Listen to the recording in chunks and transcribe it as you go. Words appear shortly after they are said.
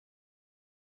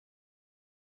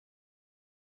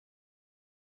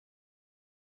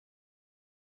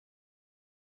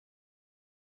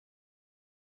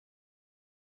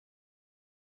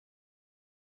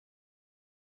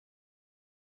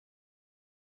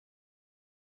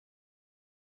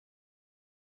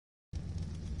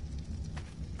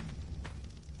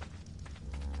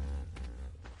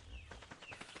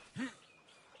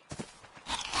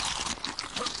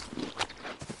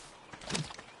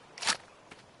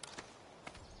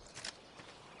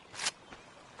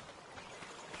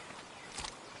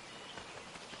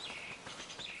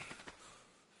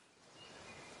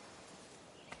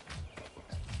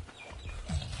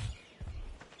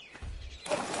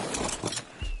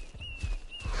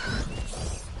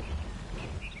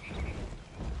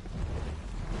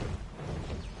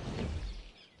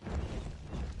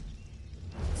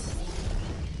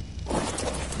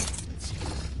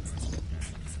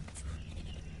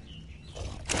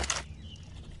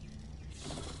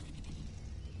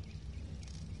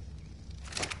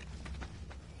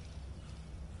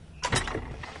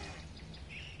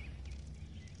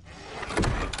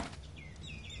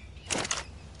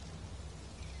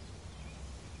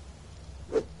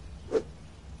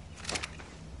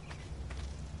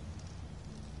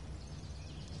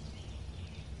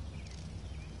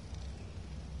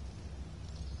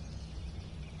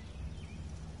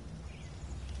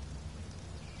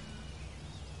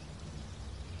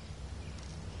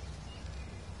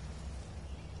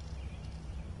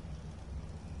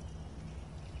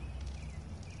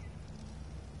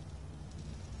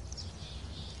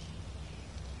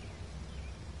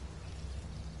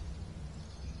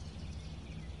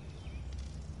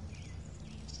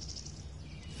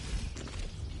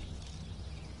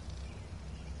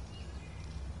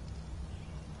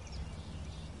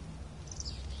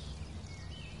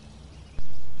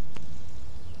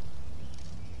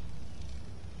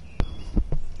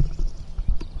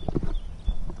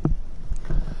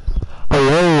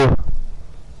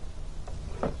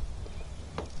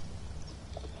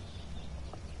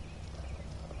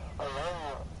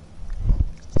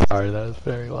Sorry, that was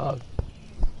very loud.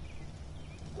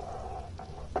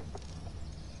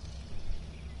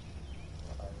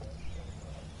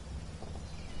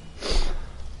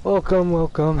 Welcome,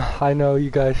 welcome. I know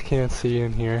you guys can't see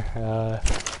in here.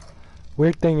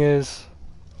 Weird thing is,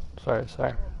 sorry.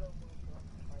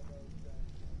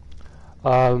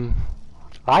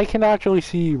 I can actually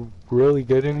see really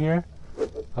good in here.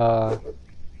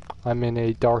 I'm in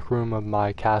a dark room of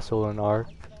my castle in Ark.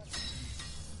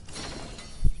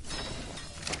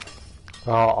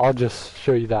 I'll just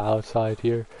show you the outside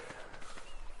here.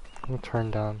 I'll turn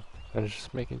down. I'm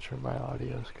just making sure my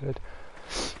audio is good.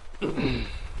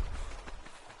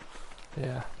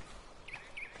 Yeah.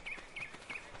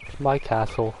 It's my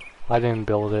castle. I didn't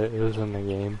build it. It was in the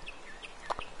game.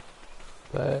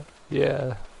 But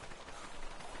yeah.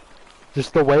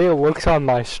 Just the way it looks on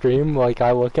my stream, like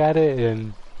I look at it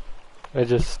and it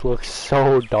just looks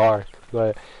so dark.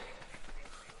 But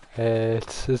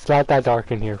it's not that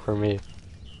dark in here for me.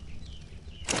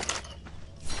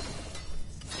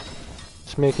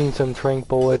 Just making some trank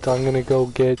bullets. I'm gonna go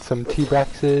get some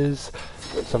T-Rexes,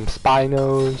 some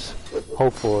Spinos,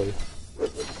 hopefully.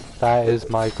 That is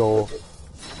my goal.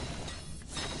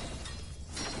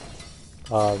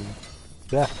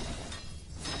 Yeah.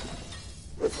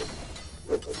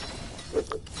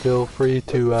 Feel free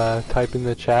to type in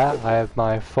the chat. I have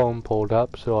my phone pulled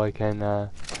up so I can,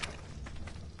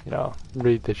 you know,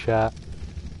 read the chat.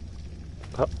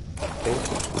 Oh, okay.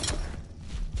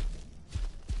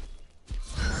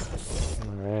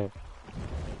 Alright.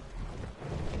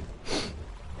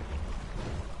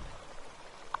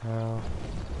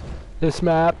 This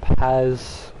map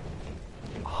has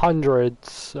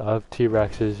hundreds of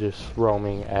T-Rexes just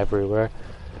roaming everywhere.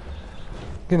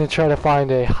 Gonna try to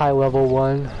find a high level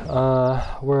one.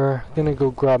 We're gonna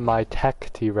go grab my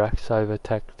tech T-Rex. I have a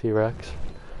tech T-Rex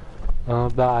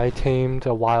that I tamed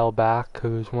a while back. It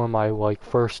was one of my like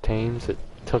first tames. It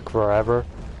took forever.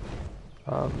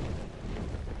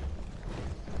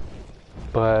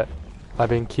 But I've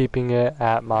been keeping it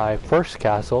at my first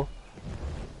castle.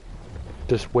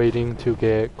 Just waiting to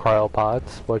get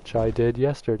cryopods, which I did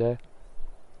yesterday.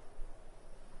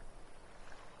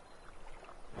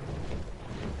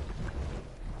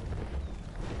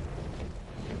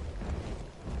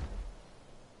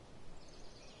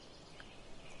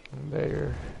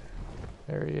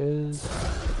 There he is.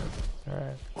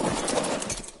 Alright.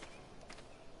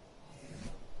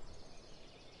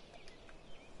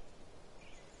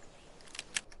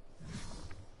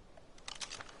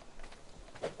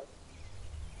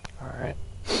 Alright.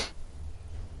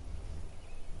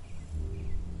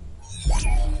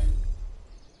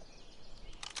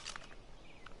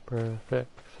 Perfect.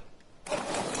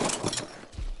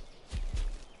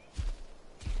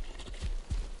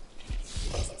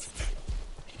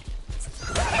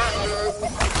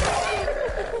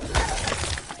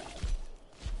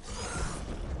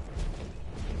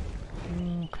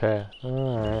 Okay,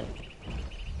 alright.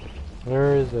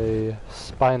 There is a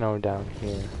Spino down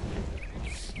here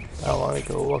I want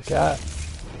to go look at.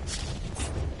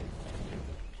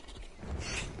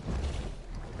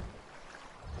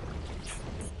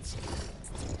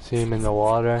 See him in the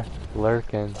water,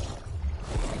 lurking.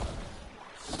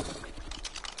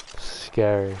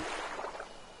 Scary.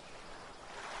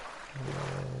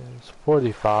 It's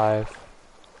 45.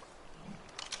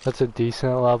 That's a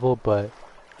decent level, but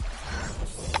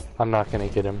I'm not gonna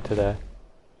get him today.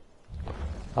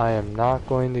 I am not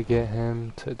going to get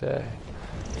him today.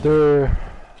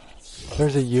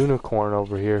 There's a unicorn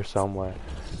over here somewhere.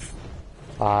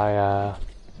 I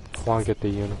want to get the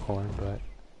unicorn, but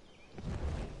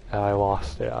I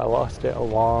lost it. I lost it a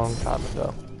long time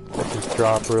ago. Let's just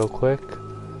drop real quick.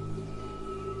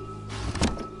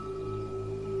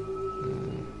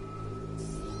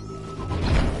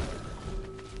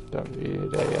 Don't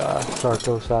need a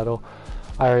Sarco saddle.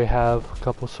 I already have a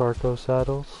couple Sarco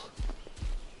saddles.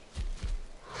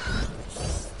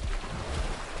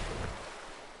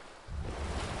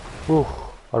 Ooh,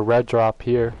 a red drop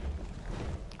here.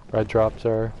 Red drops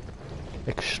are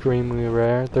extremely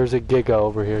rare. There's a Giga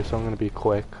over here, so I'm gonna be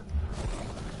quick.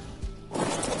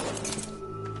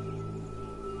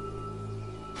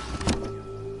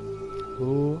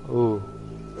 Ooh.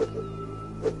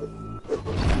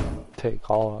 Take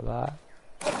all of that.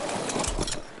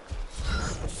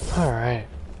 Alright.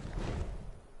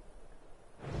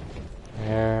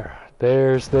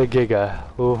 There's the Giga.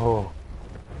 Ooh.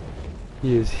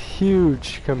 He is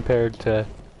huge compared to,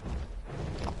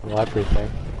 well, everything.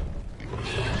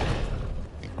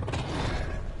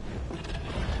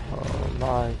 Oh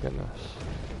my goodness.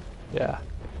 Yeah.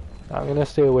 I'm gonna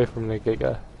stay away from the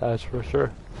Giga, that's for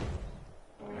sure.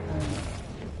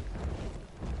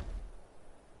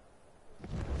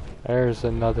 There's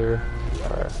another,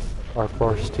 our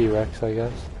first T-Rex, I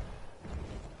guess.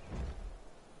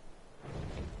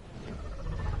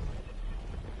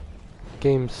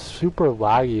 Game's super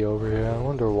laggy over here. I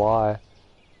wonder why.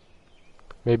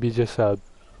 Maybe just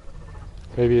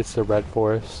maybe it's the Red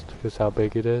Forest because how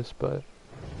big it is, but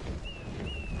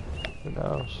who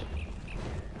knows?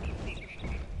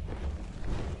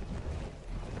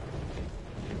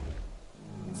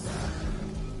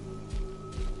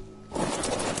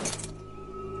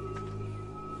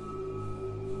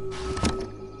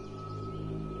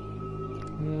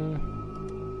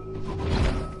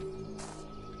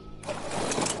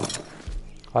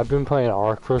 I've been playing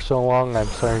Ark for so long, I'm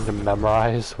starting to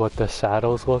memorize what the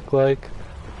saddles look like.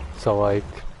 So like,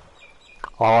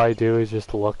 all I do is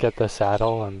just look at the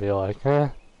saddle and be like, eh.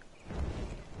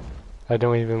 I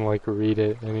don't even like read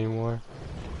it anymore.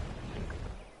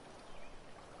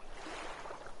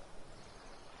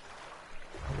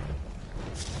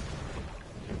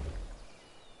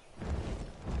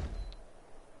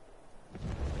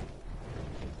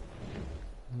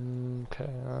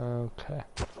 Okay.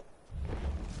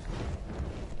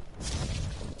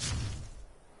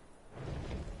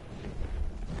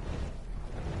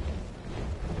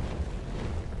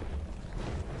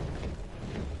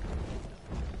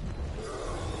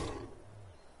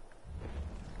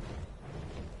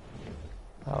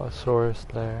 Allosaurus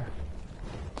there.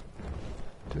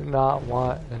 Do not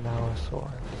want an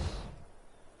Allosaurus.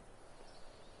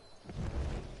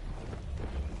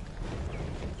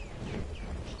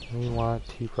 We want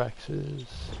T-Rexes.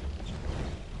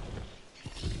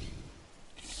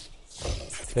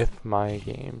 If my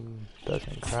game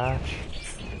doesn't crash.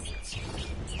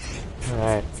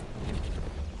 Alright.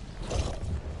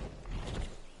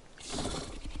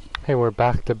 Hey, we're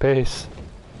back to base.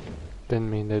 Didn't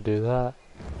mean to do that.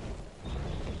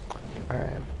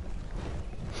 Alright.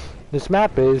 This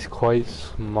map is quite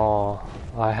small.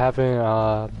 I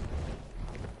haven't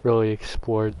really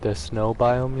explored the snow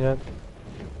biome yet.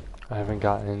 I haven't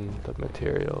gotten the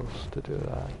materials to do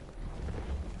that.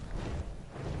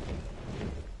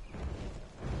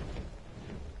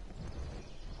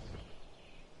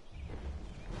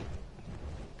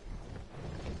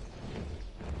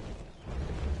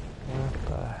 What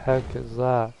the heck is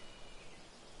that?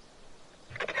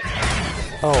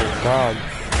 Oh god.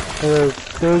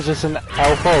 There was just an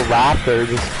alpha raptor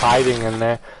just hiding in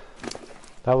there.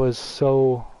 That was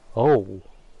so... Oh.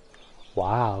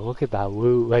 Wow, look at that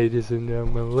loot, ladies and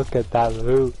gentlemen. Look at that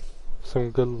loot. Some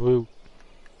good loot.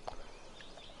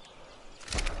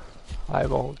 I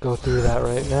won't go through that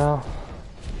right now.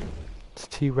 It's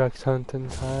T-Rex hunting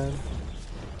time.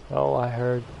 Oh, I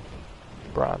heard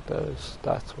Brontos.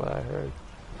 That's what I heard.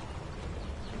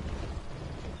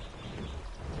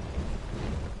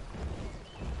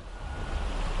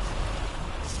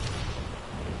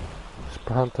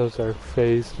 Brontos are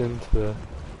phased into the...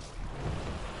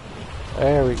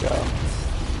 There we go.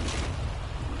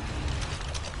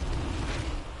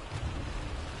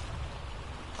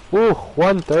 Ooh,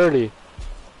 130.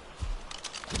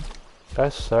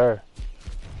 Yes, sir.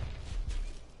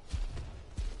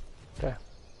 Okay.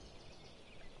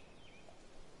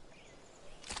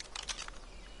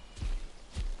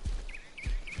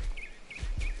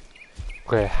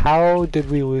 Okay, how did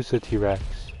we lose the T-Rex?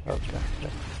 Okay.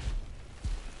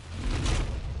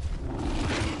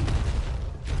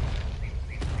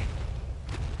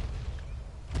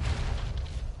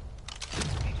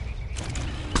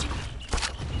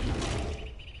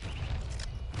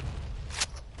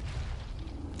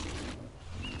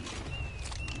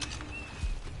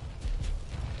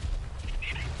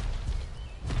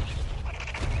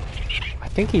 I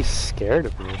think he's scared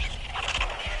of me.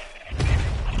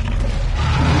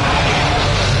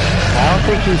 I don't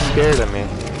think he's scared of me.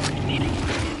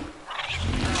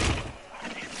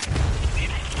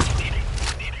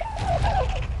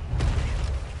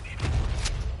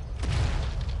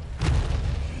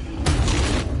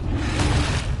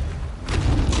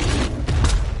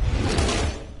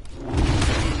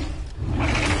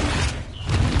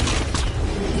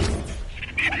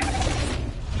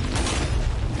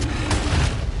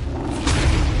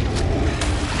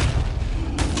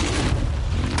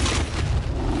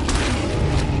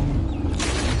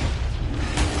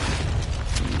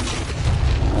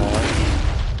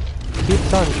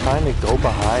 On trying to go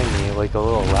behind me like a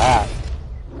little rat.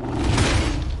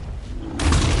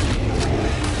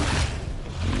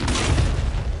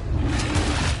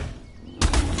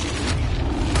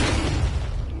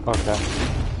 Okay.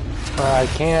 I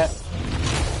can't.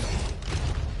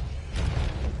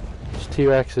 This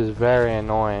T-Rex is very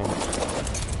annoying.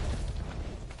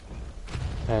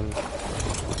 And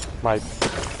my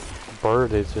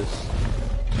bird is just...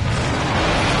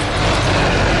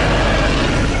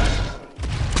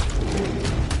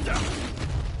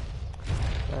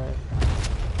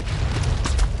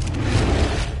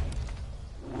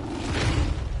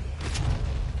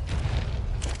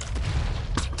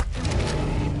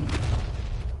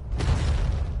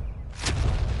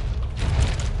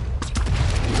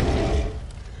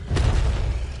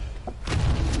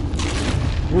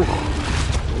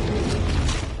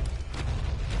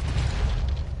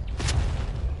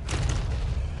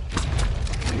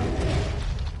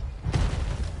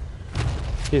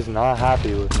 He's not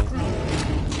happy with me.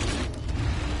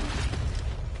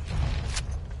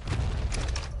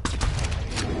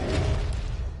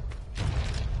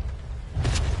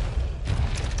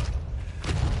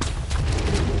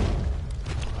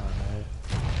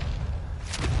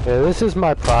 Yeah, this is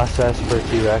my process for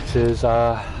T-Rexes.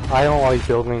 I don't like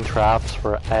building traps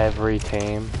for every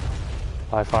tame.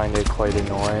 I find it quite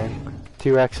annoying.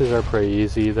 T-Rexes are pretty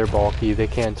easy, they're bulky, they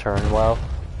can't turn well.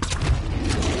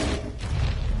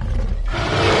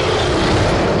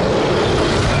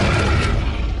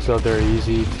 So they're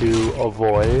easy to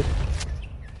avoid.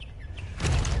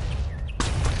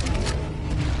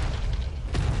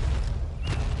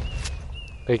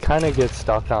 They kind of get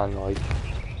stuck on like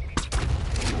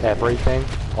everything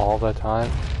all the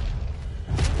time.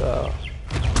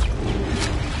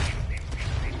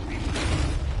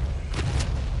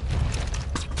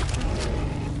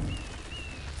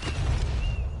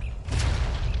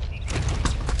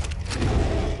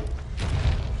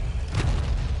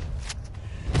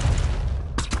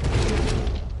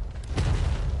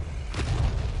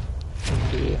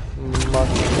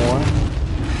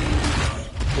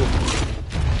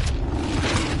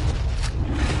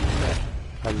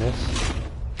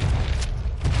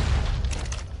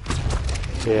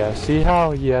 So yeah, see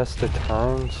how he has to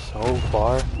turn so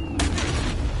far?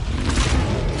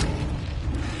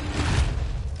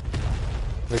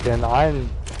 Again, I'm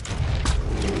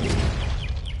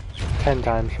 10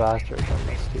 times faster than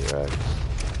this T-Rex.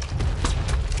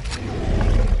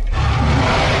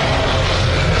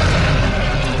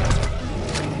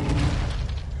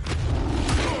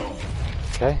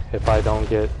 Okay, if I don't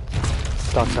get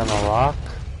stuck on a rock,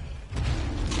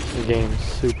 the game's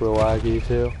super laggy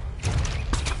too.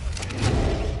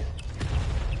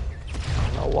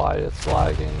 Why it's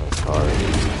lagging this hard.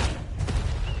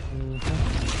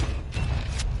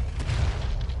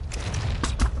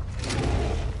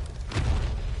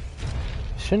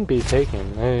 Shouldn't be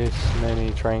taking this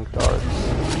many trank darts.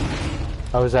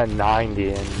 I was at 90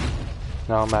 and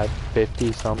now I'm at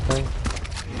 50 something.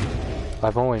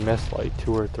 I've only missed like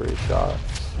 2 or 3 shots.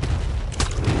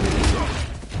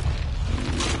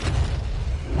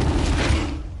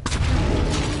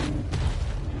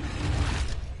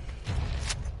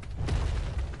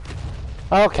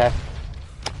 Okay,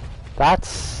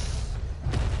 that's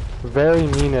very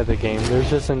mean of the game. There's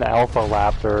just an alpha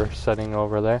raptor sitting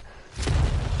over there.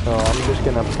 So I'm just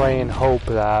gonna pray and hope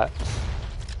that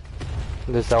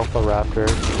this alpha raptor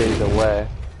stays away.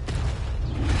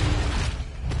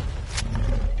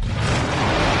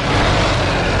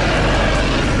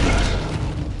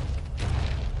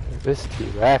 This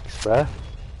T-Rex, bruh.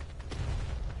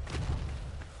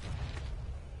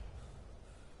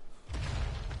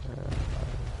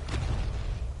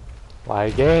 My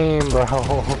game, bro.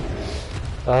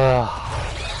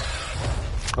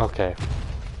 Okay.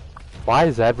 Why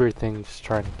is everything just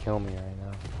trying to kill me right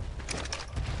now?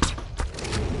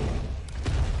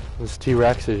 This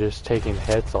T-Rex is just taking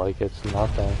hits like it's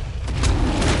nothing.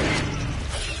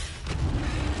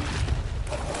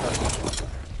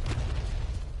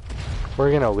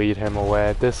 We're gonna lead him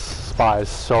away. This spot is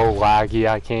so laggy,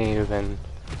 I can't even,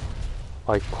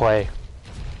 like, play.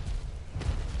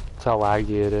 That's how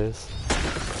laggy it is.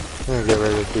 I'm gonna get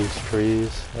rid of these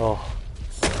trees. Oh.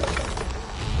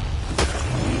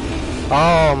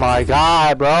 Oh my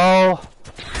god, bro!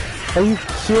 Are you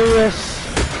serious?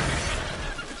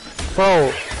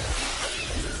 Bro.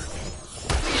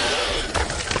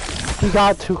 He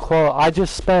got too close. I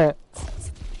just spent...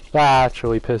 That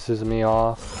actually pisses me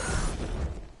off.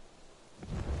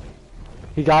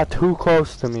 He got too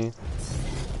close to me.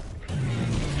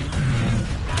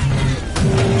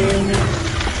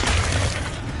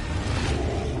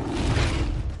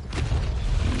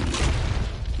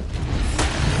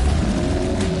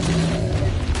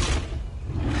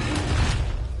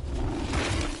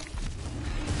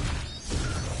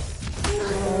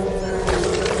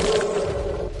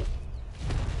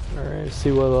 Alright,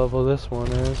 see what level this one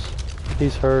is.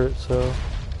 He's hurt, so...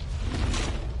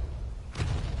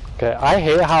 Okay, I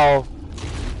hate how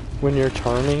when you're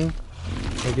turning,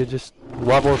 like it just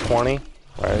level 20.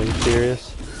 Are you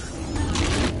serious?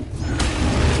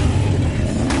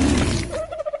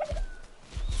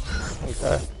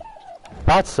 Okay.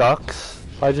 That sucks.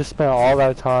 I just spent all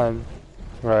that time.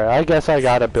 Right, I guess I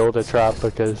gotta build a trap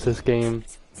because this game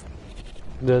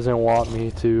doesn't want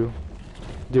me to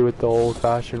do it the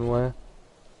old-fashioned way.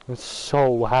 It's so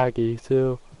laggy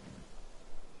too.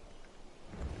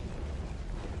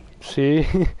 See?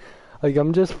 Like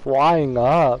I'm just flying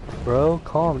up, bro.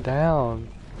 Calm down.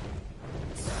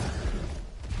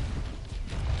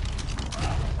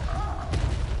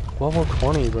 Level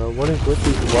 20, bro. What is with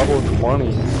these level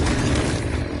 20s?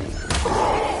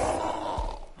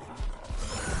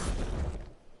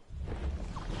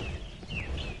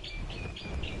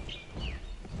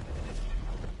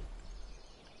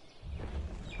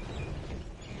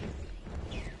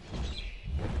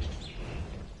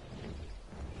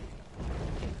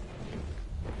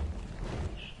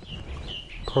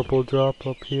 Purple drop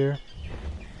up here.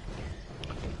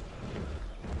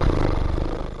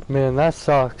 Man, that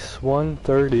sucks.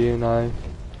 130 and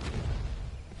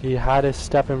he had to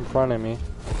step in front of me.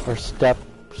 Or step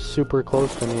super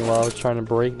close to me while I was trying to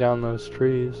break down those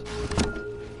trees.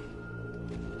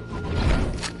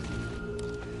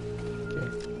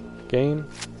 Okay. Game,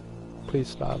 please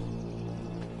stop.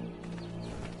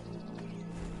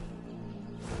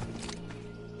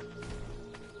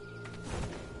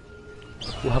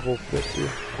 Level 50.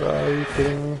 Bro, are you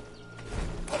kidding me?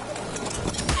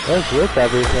 What's with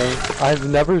everything? I've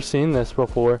never seen this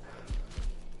before.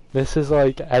 This is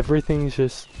like everything's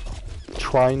just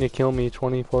trying to kill me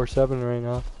 24/7 right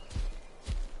now.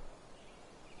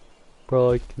 Bro,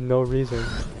 like no reason.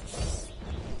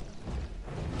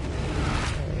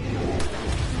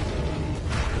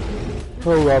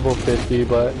 We're level 50,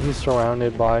 but he's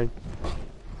surrounded by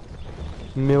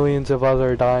millions of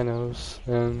other dinos,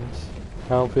 and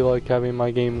I don't feel like having my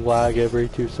game lag every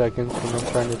 2 seconds when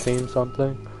I'm trying to tame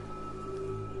something.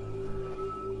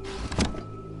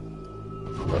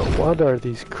 Bro, what are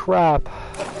these crap?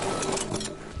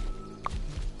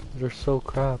 They're so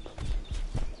crap.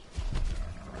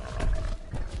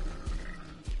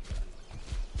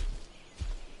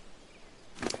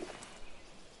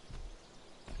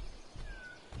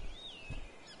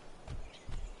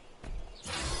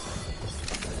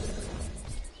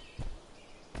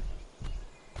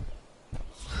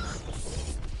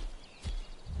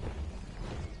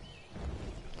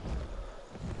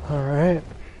 Alright.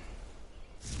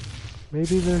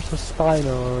 Maybe there's a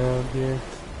Spino around here.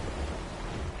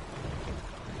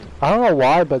 I don't know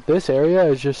why, but this area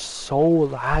is just so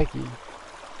laggy.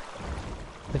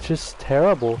 It's just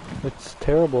terrible. It's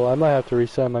terrible. I might have to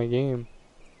reset my game.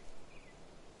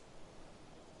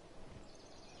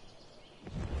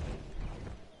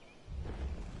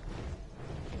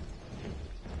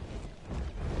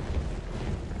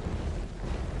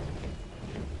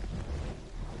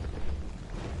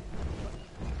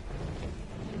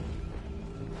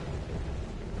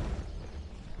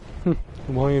 It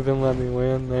won't even let me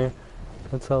land there.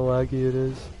 That's how laggy it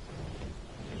is.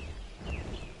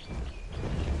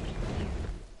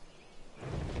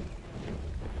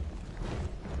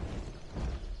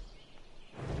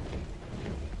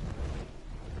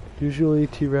 Usually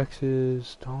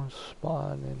T-Rexes don't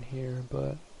spawn in here,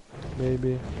 but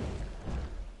maybe.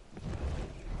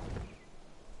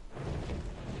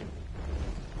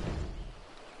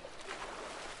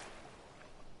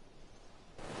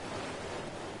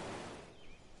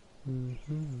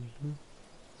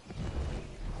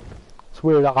 It's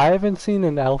weird, I haven't seen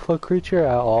an alpha creature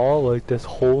at all, like this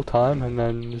whole time, and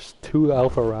then just 2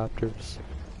 alpha raptors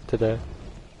today.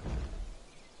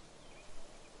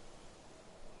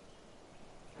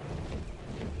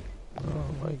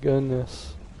 Oh my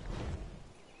goodness.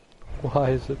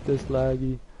 Why is it this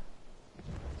laggy?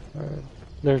 Alright,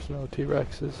 there's no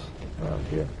T-Rexes around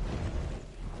here.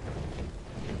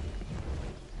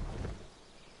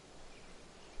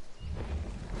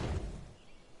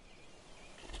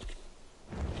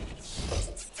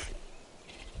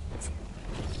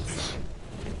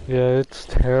 Yeah, it's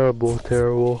terrible,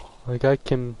 terrible. Like I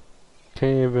can't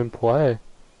even play.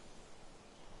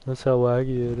 That's how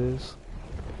laggy it is.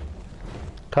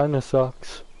 Kinda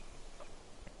sucks.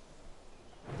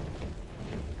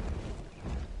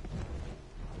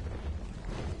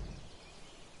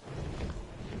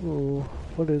 Ooh,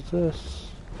 what is this?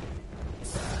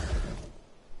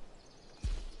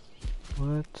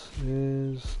 What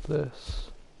is this?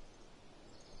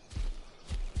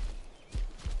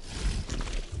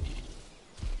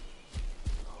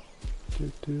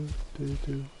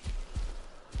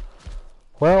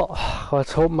 Well,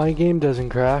 Let's hope my game doesn't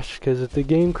crash, because if the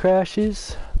game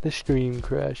crashes, the stream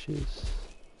crashes.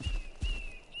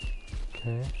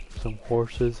 Okay, some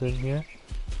horses in here.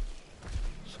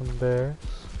 Some bears.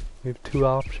 We have two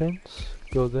options.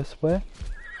 Go this way.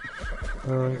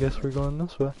 I guess we're going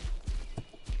this way.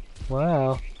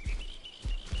 Wow.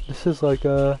 This is like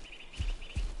a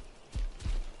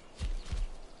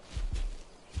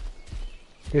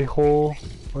whole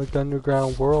like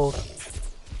underground world.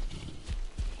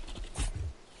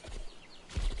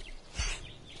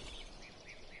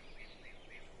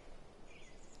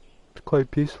 It's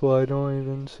quite peaceful. I don't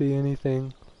even see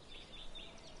anything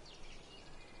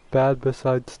bad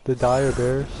besides the dire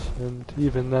bears, and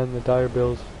even then the dire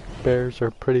bears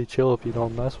are pretty chill if you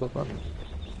don't mess with them.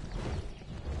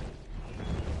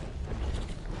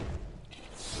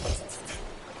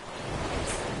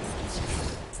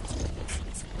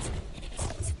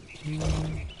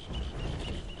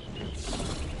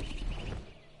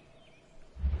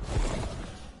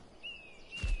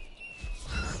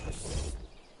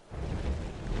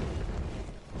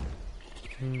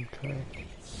 Okay.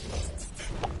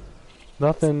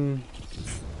 Nothing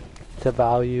to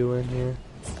value in here.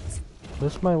 Is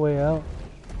this my way out?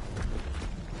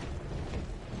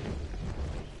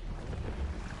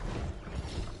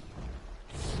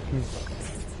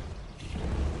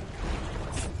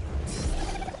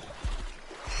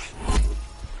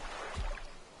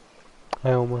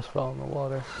 I almost fell in the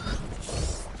water.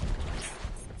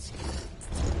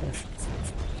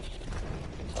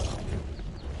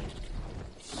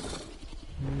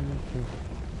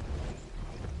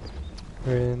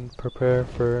 And prepare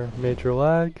for major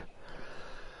lag.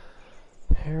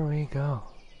 Here we go.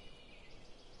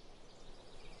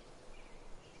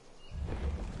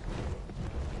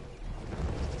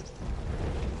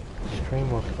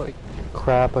 Stream looks like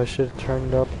crap. I should have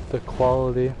turned up the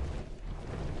quality.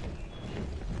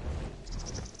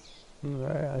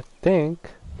 I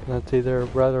think that's either a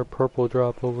red or purple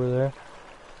drop over there.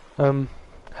 I'm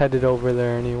headed over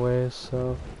there anyways,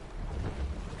 so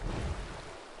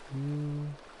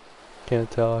can't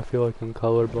tell. I feel like I'm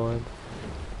colorblind.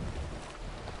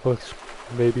 Looks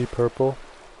maybe purple.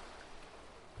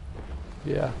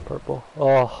 Yeah, purple.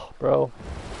 Oh, bro.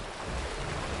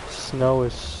 Snow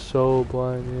is so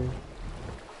blinding.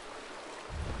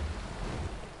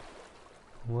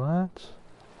 What?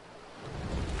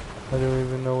 I don't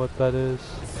even know what that is.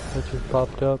 That just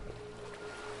popped up.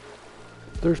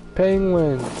 There's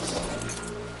penguins!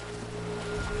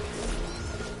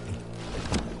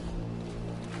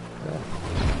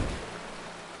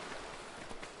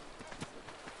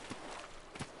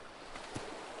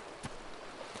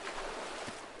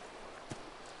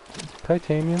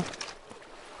 Titanium?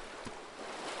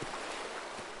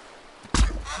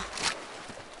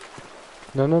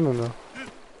 No, no, no, no.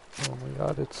 Oh my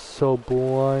god, it's so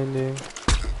blinding.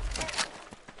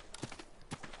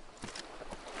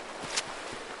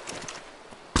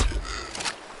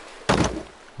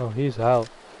 Oh, he's out.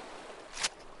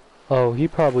 Oh, he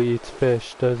probably eats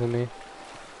fish, doesn't he?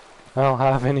 I don't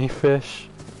have any fish.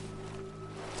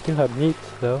 I do have meat,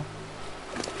 though.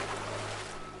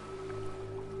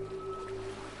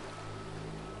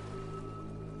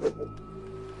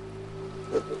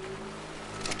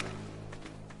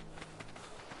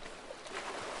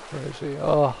 Where is he?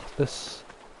 Oh, this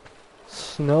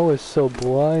snow is so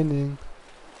blinding.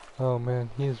 Oh man,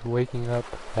 he is waking up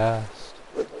fast.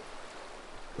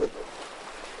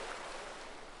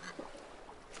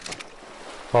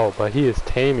 Oh, but he is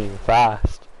taming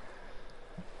fast.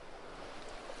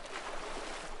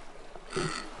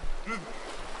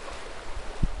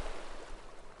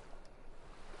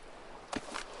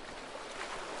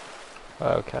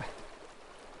 Okay.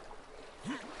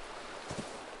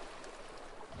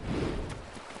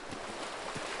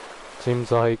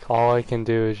 Seems like all I can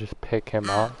do is just pick him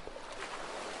up.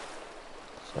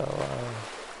 So,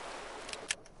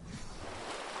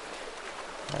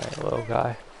 alright, little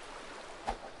guy.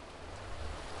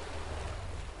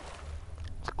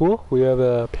 It's cool. We have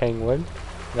a penguin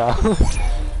now.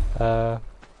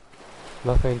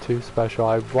 Nothing too special.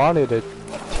 I wanted a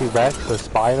T-Rex, a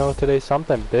Spino today,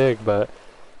 something big, but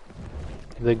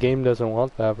the game doesn't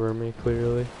want that for me,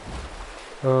 clearly.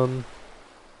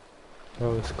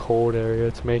 Oh, this cold area,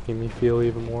 it's making me feel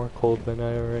even more cold than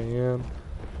I already am.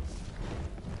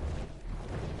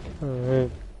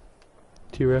 Alright.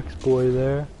 T-Rex boy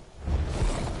there.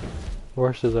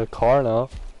 Horse is a car now.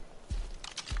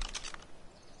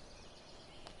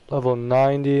 Level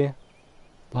 90.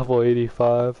 Level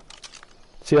 85.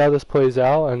 See how this plays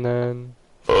out, and then...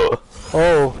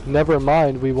 Oh, never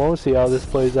mind. We won't see how this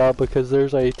plays out because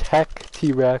there's a tech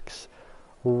T-Rex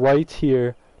right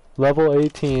here. Level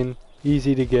 18,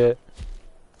 easy to get.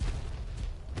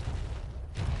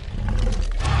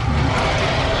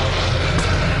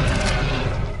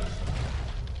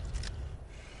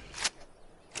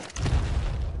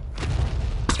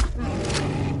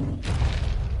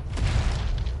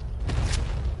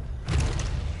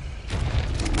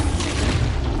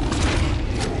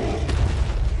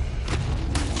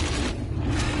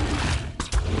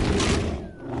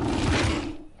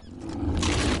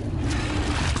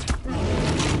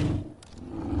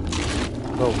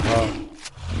 Oh wow.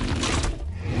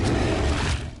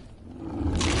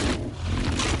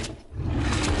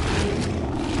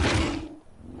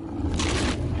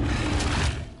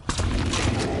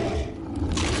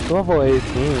 Level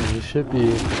 18, you should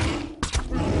be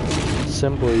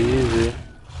simply easy.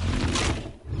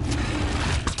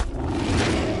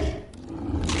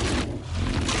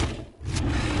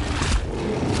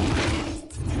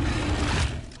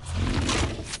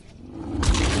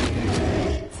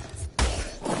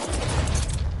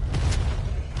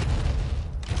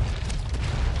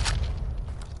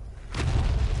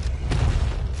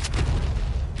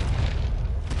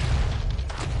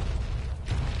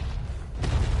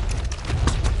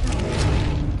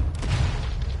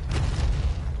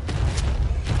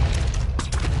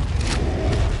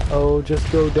 Oh, just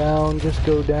go down, just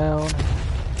go down.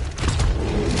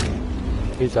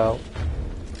 He's out.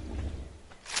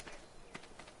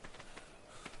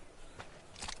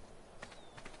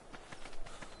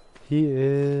 He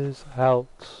is out.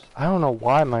 I don't know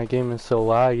why my game is so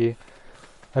laggy.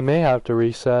 I may have to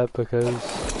reset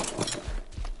because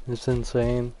it's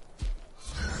insane.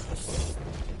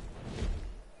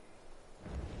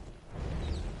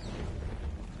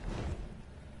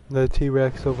 The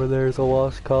T-Rex over there is a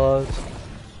lost cause.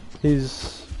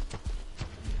 He's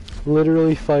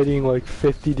literally fighting like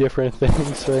 50 different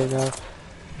things right now.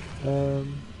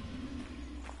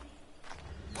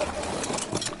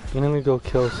 I'm gonna go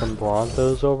kill some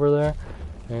Brontos over there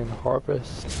and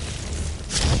harvest.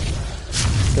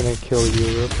 Gonna kill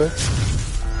you real quick.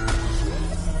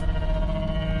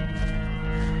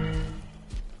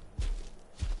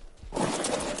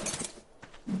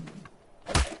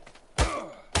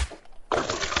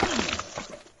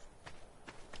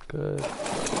 Good.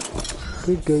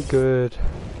 Good, good, good.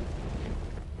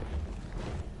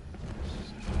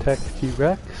 Tech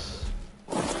T-Rex.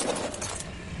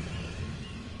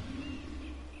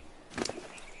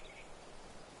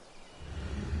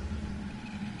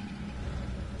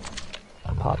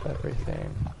 Pop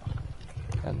everything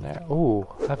in there. Ooh,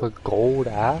 I have a gold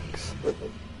axe.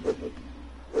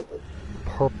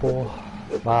 Purple.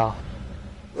 Wow.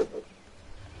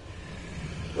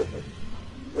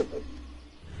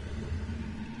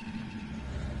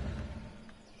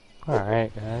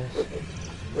 Alright guys,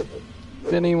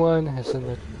 if anyone is in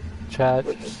the chat,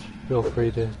 just feel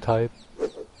free to type.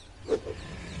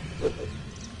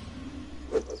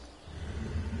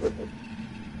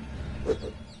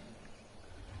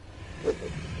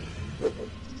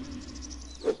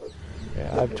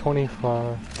 Yeah, I have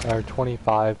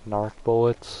 25 narc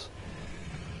bullets.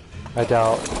 I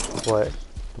doubt, what,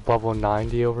 level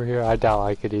 90 over here? I doubt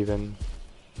I could even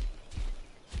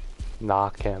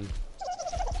knock him.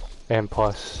 And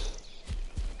plus,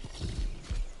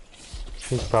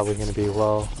 he's probably going to be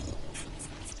low.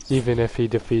 Even if he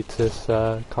defeats this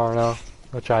Carno,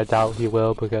 which I doubt he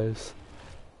will because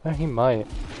he might.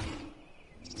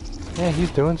 Yeah,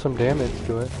 he's doing some damage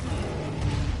to it.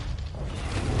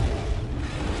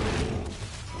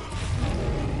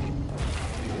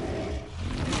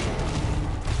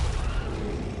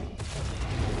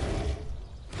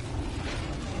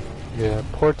 Yeah,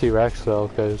 poor T-Rex though,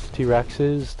 because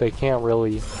T-Rexes, they can't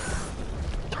really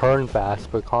turn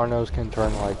fast, but Carnos can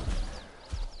turn like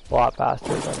a lot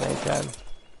faster than they can.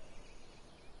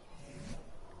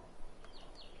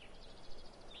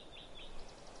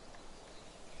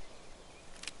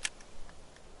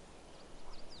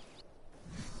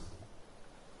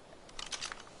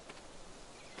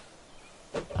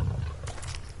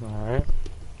 Alright.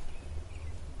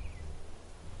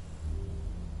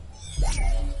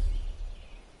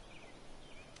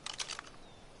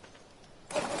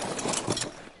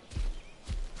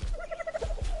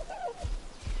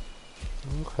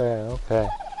 Okay.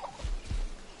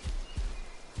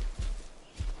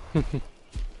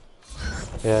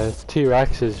 Yeah, this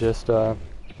T-Rex is just, I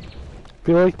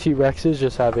feel like T-Rexes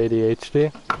just have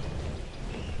ADHD.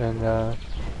 And,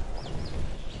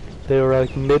 they were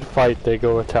like mid-fight they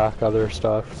go attack other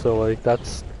stuff, so like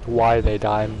that's why they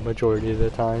die majority of the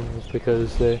time, is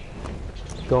because they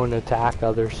go and attack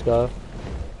other stuff.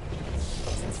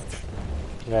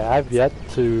 Yeah, I've yet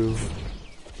to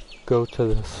go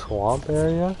to the swamp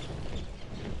area.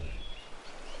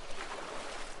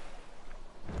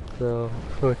 So,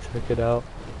 go check it out.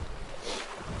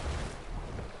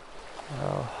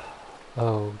 Oh,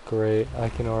 oh great. I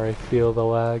can already feel the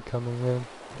lag coming in.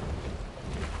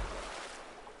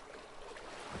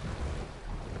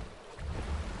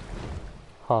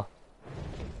 Huh.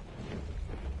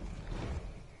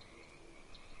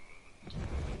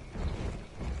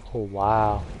 Oh,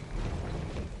 wow.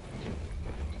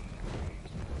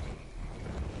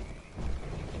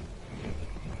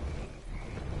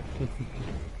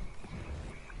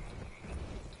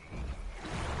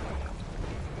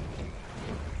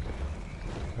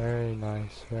 Very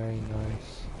nice, very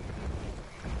nice.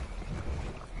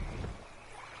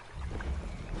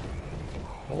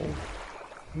 Oh,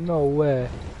 no way.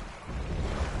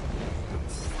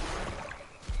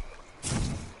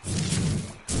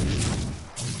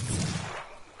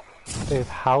 They have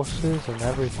houses and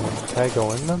everything. Can I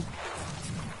go in them?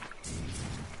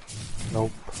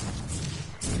 Nope.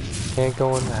 Can't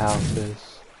go in the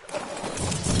houses.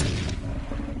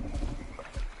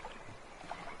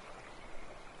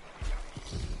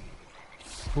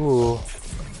 Ooh.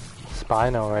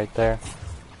 Spino right there.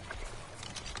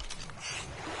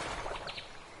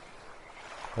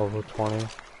 Level 20.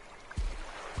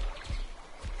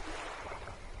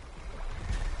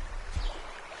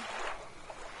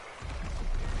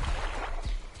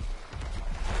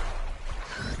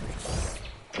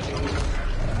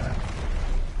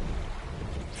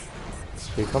 Is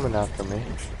he coming after me?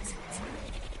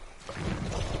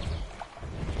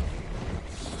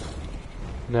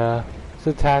 Nah, it's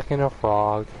attacking a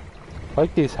frog. I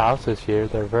like these houses here,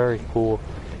 they're very cool.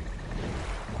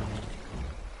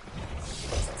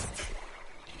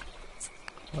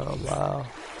 Oh wow.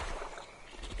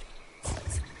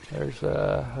 There's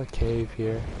a cave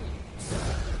here.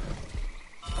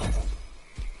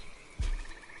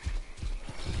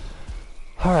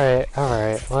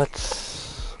 Alright,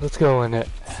 let's go in it.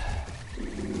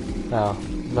 No,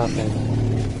 nothing.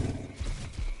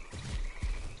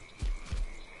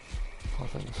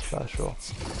 Nothing special.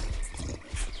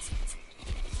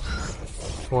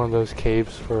 It's one of those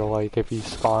caves where like if you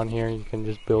spawn here you can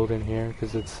just build in here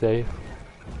because it's safe.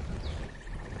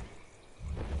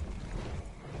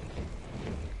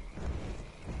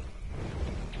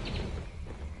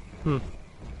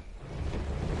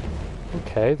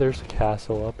 Okay, there's a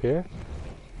castle up here.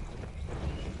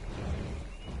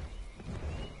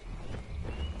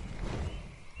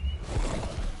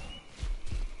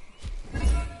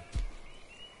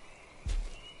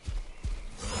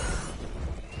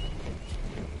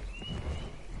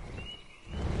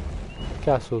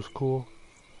 Castle's cool.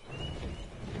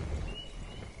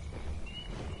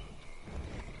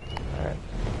 Alright.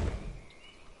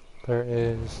 There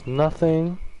is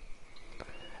nothing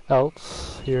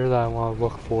else here that I want to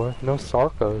look for. No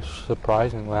Sarcos,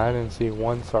 surprisingly. I didn't see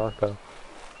one Sarco.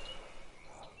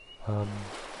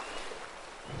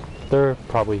 They're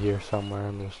probably here somewhere.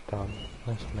 I'm just dumb.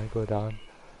 Nice Megalodon.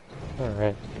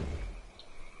 Alright.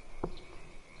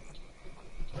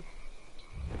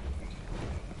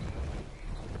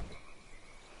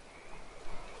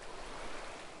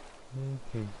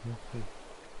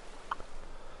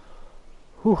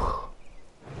 Whew.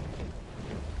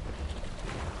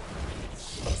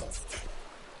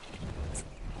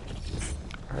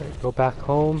 Alright, go back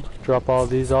home, drop all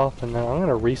these off, and then I'm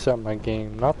gonna reset my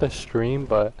game. Not the stream,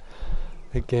 but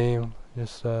the game.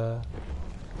 Just, red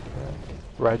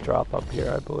drop up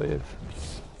here, I believe.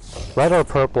 Red or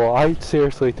purple? I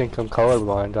seriously think I'm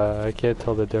colorblind. I can't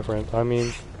tell the difference. I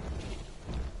mean,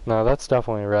 no, that's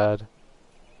definitely red.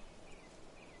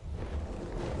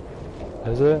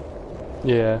 Is it?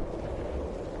 Yeah.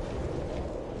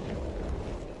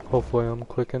 Hopefully I'm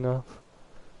quick enough.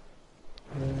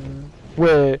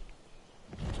 Wait.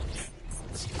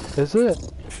 Is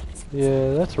it?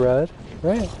 Yeah, that's red,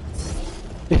 right?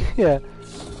 Yeah.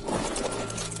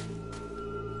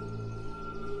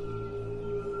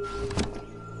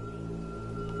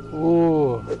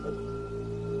 Ooh.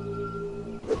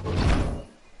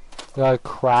 Got a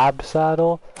crab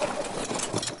saddle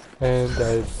and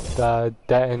a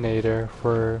detonator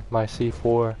for my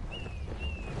C4.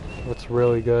 That's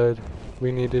really good.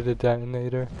 We needed a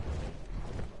detonator.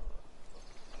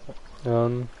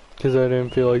 Because I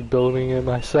didn't feel like building it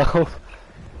myself.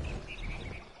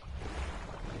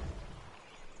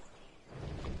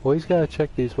 Always gotta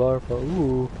check these waterfalls.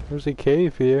 Ooh, there's a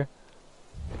cave here.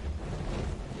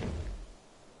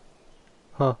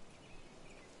 Huh.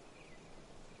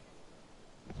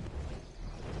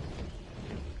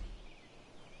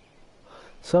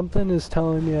 Something is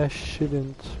telling me I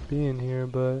shouldn't be in here,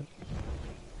 but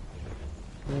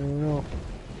I don't know.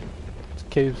 This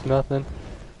cave's nothing.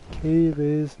 Cave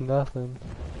is nothing.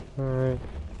 Alright.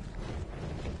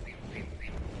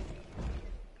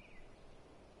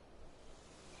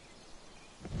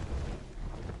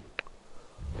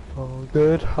 Oh,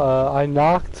 good. I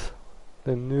knocked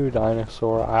the new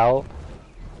dinosaur out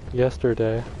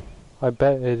yesterday. I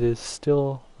bet it is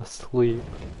still asleep.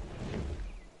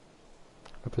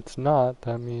 If it's not,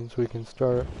 that means we can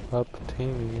start up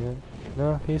taming it.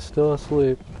 No, he's still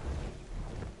asleep.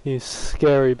 He's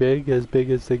scary big as the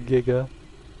Giga.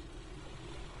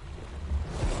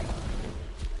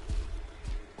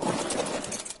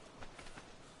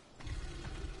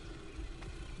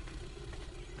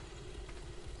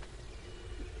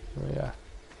 Oh yeah.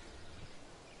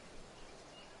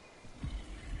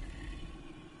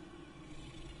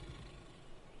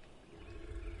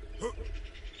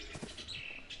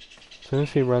 As soon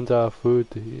as he runs out of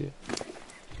food to eat,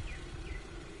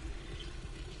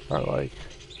 or like,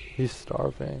 he's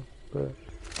starving, but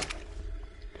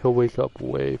he'll wake up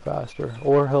way faster.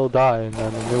 Or he'll die and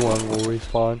then the new one will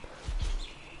respawn.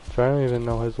 So I don't even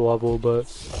know his level,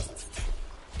 but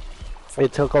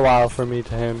it took a while for me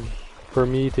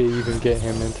to even get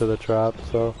him into the trap,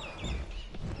 so.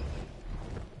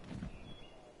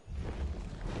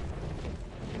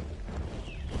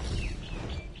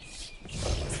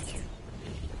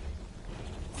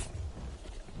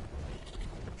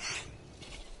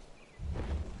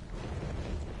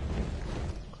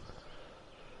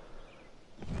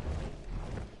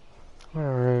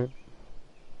 Alright.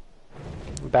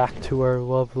 Back to our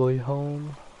lovely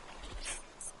home.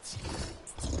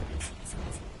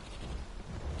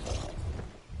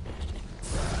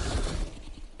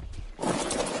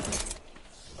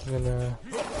 I'm gonna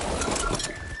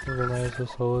organize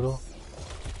this a little.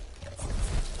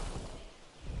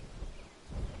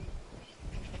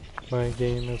 My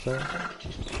game isn't.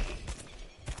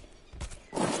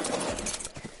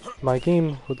 My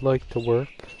game would like to work.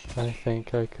 I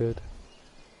think I could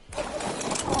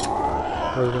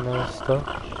organize stuff.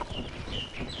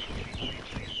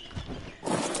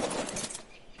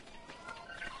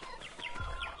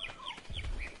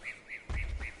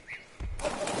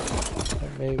 I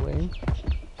may win.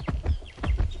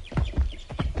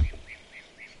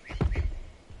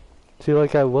 See,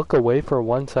 like, I look away for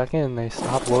 1 second and they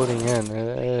stop loading in.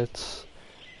 It's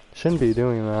shouldn't be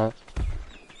doing that.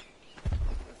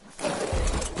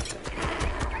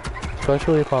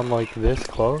 Especially if I'm like this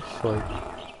close, like.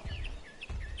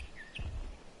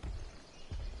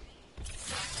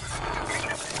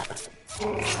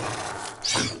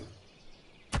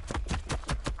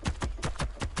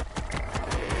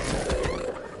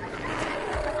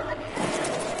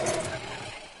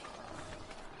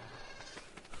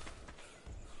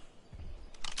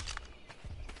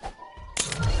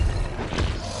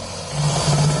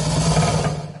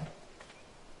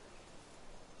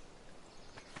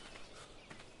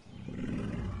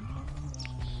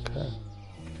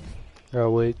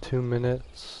 I'll wait 2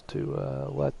 minutes to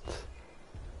let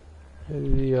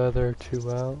the other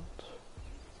two out.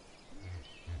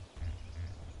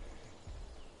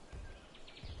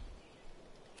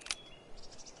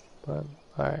 But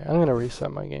alright, I'm gonna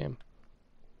reset my game.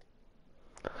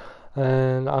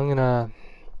 And I'm gonna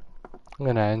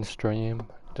end stream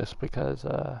just because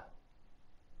yeah.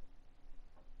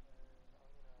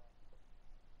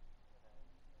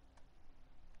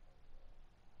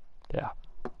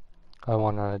 I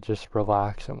want to just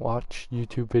relax and watch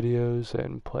YouTube videos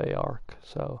and play Ark.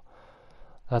 So,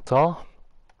 that's all.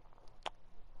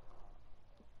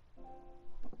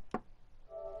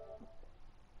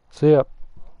 See ya.